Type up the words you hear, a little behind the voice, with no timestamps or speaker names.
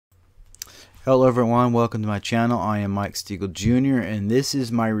Hello everyone, welcome to my channel. I am Mike Stiegel Jr. and this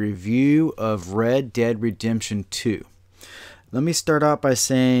is my review of Red Dead Redemption 2. Let me start out by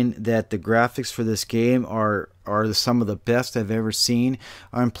saying that the graphics for this game are some of the best I've ever seen.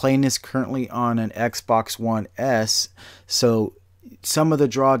 I'm playing this currently on an Xbox One S, so some of the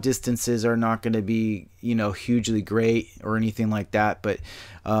draw distances are not going to be, hugely great or anything like that, but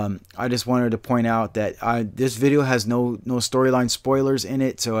I just wanted to point out that this video has no storyline spoilers in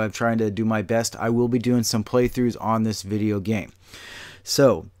it, so I'm trying to do my best. I will be doing some playthroughs on this video game.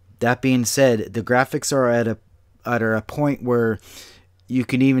 So that being said, the graphics are at a point where you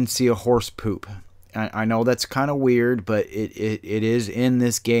can even see a horse poop. I know that's kind of weird, but it is in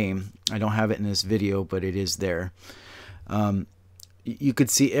this game. I don't have it in this video, but it is there. You could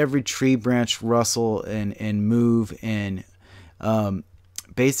see every tree branch rustle and move, and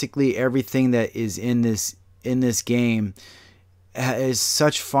basically everything that is in this game has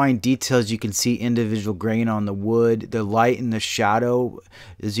such fine details. You can see individual grain on the wood, the light and the shadow.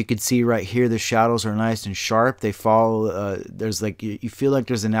 As you can see right here, the shadows are nice and sharp. They follow. There's like, you feel like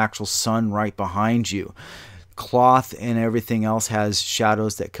there's an actual sun right behind you. Cloth and everything else has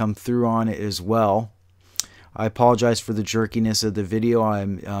shadows that come through on it as well. I apologize for the jerkiness of the video.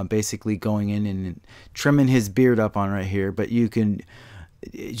 I'm basically going in and trimming his beard up on right here, but you could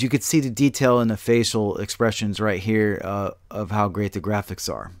see the detail in the facial expressions right here of how great the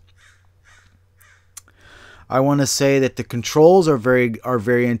graphics are. I want to say that the controls are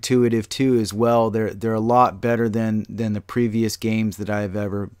very intuitive too as well. They're a lot better than the previous games that I've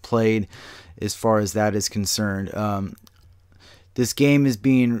ever played as far as that is concerned. This game is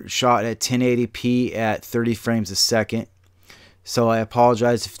being shot at 1080p at 30 frames a second. So I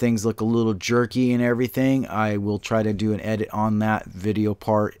apologize if things look a little jerky and everything. I will try to do an edit on that video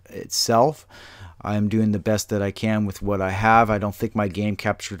part itself. I'm doing the best that I can with what I have. I don't think my game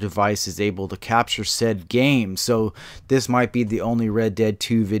capture device is able to capture said game, so this might be the only Red Dead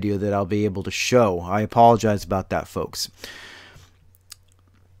 2 video that I'll be able to show. I apologize about that, folks.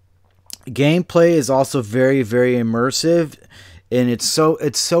 Gameplay is also very immersive. And it's so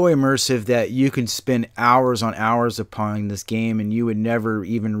immersive that you can spend hours on hours upon this game, and you would never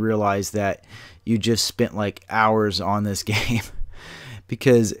even realize that you just spent like hours on this game.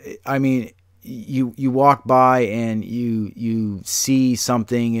 Because I mean, you walk by and you see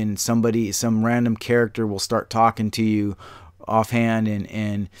something, and some random character will start talking to you offhand,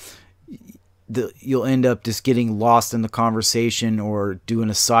 and you'll end up just getting lost in the conversation or doing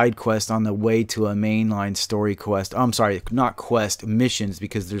a side quest on the way to a mainline story quest. I'm sorry, not quest, missions,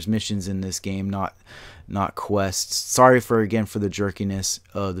 because there's missions in this game, not quests. Sorry for the jerkiness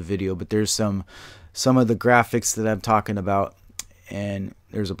of the video, but there's some of the graphics that I'm talking about, and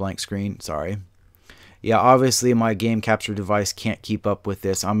there's a blank screen, sorry. Yeah, obviously my game capture device can't keep up with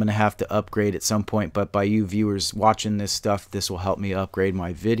this. I'm going to have to upgrade at some point, but by you viewers watching this stuff, this will help me upgrade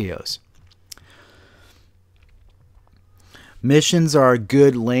my videos. Missions are a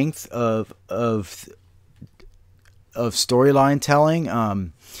good length of storyline telling.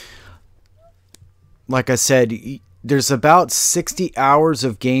 Like I said, there's about 60 hours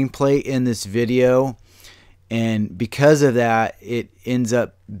of gameplay in this video, and because of that, it ends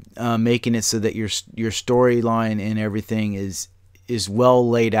up making it so that your storyline and everything is well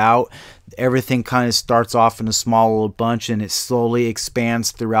laid out. Everything kind of starts off in a small little bunch, and it slowly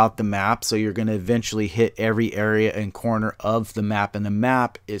expands throughout the map, so you're going to eventually hit every area and corner of the map, and the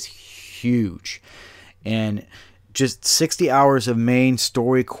map is huge. And just 60 hours of main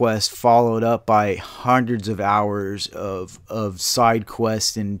story quests followed up by hundreds of hours of side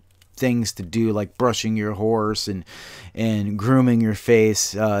quests and things to do, like brushing your horse and grooming your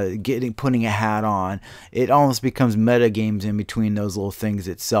face, putting a hat on. It almost becomes meta games in between those little things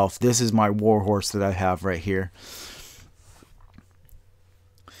itself. This is my war horse that I have right here.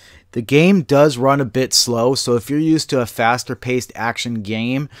 The game does run a bit slow, so if you're used to a faster paced action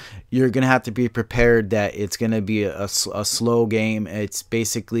game, you're gonna have to be prepared that it's gonna be a slow game. It's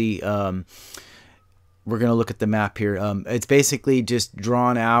basically we're gonna look at the map here. It's basically just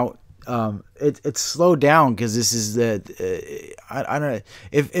drawn out. It's slowed down because this is I don't know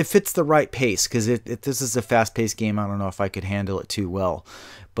if it's the right pace, because if this is a fast-paced game, I don't know if I could handle it too well.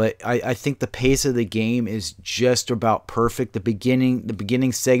 But I think the pace of the game is just about perfect. The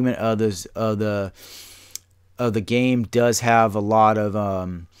beginning segment of the game does have a lot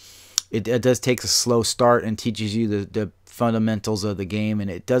of it does take a slow start and teaches you the fundamentals of the game,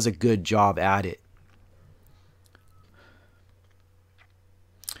 and it does a good job at it.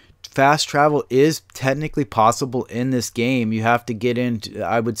 Fast travel is technically possible in this game. You have to get into,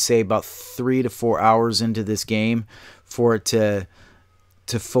 I would say, about 3 to 4 hours into this game for it to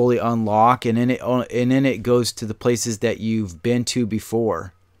to fully unlock, and then it goes to the places that you've been to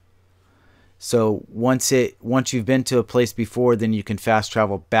before. So once you've been to a place before, then you can fast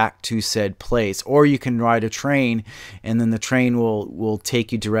travel back to said place, or you can ride a train, and then the train will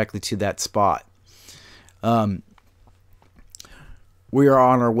take you directly to that spot. We are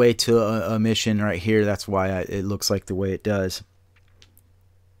on our way to a mission right here. That's why it looks like the way it does.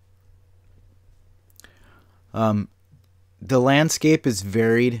 The landscape is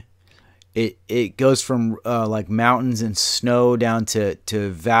varied. It goes from like mountains and snow down to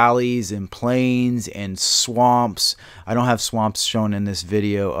valleys and plains and swamps. I don't have swamps shown in this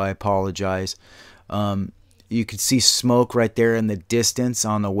video. I apologize. You can see smoke right there in the distance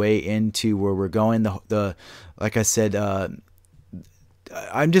on the way into where we're going. Like I said,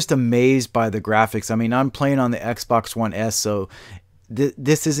 I'm just amazed by the graphics. I mean, I'm playing on the Xbox One S, so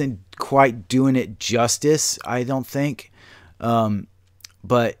this isn't quite doing it justice, I don't think.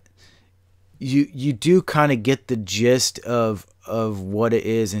 But you do kind of get the gist of what it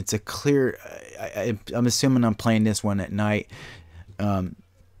is, and it's a clear. I'm assuming I'm playing this one at night.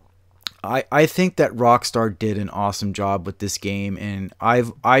 I think that Rockstar did an awesome job with this game, and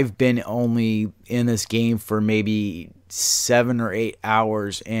I've been only in this game for maybe 7 or 8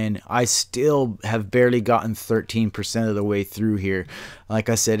 hours, and I still have barely gotten 13% of the way through here. Like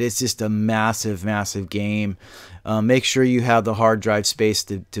I said, it's just a massive game. Make sure you have the hard drive space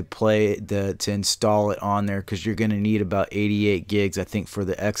to install it on there, because you're going to need about 88 gigs, I think, for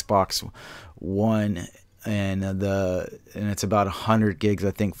the Xbox One, and it's about 100 gigs,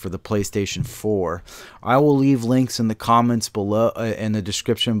 I think, for the PlayStation 4. I will leave links in the comments below, in the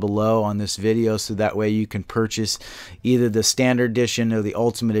description below on this video, so that way you can purchase either the standard edition or the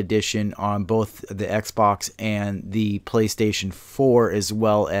ultimate edition on both the Xbox and the PlayStation 4, as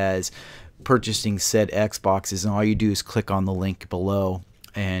well as purchasing said Xboxes. And all you do is click on the link below,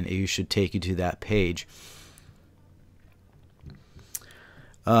 and it should take you to that page.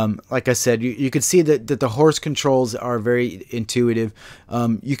 Like I said, you can see that the horse controls are very intuitive.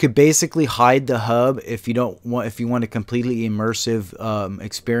 You could basically hide the hub if you want a completely immersive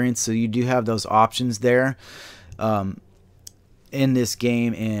experience. So you do have those options there in this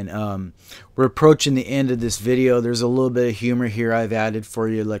game. And we're approaching the end of this video. There's a little bit of humor here I've added for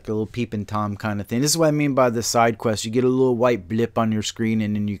you, like a little peeping Tom kind of thing. This is what I mean by the side quest. You get a little white blip on your screen,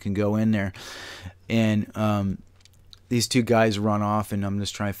 and then you can go in there. And these two guys run off, and I'm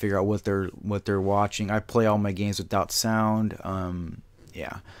just trying to figure out what they're watching. I play all my games without sound.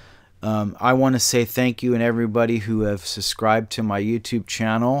 Yeah. I want to say thank you and everybody who have subscribed to my YouTube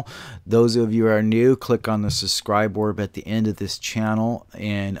channel. Those of you who are new, click on the subscribe orb at the end of this channel,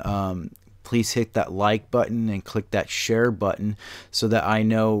 and please hit that like button and click that share button, so that I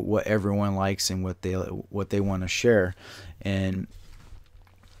know what everyone likes and what they want to share. And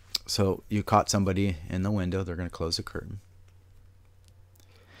so you caught somebody in the window. They're going to close the curtain.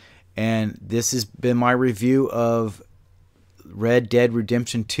 And this has been my review of Red Dead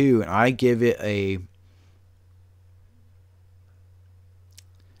Redemption 2. And I give it a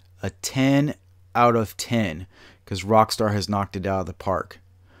 10 out of 10, because Rockstar has knocked it out of the park.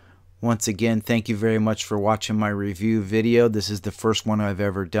 Once again, thank you very much for watching my review video. This is the first one I've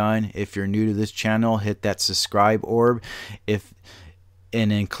ever done. If you're new to this channel, hit that subscribe orb. And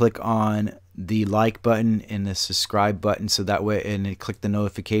then click on the like button and the subscribe button, so that way, and then click the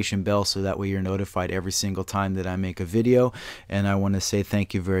notification bell, so that way you're notified every single time that I make a video. And I want to say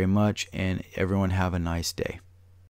thank you very much, and everyone have a nice day.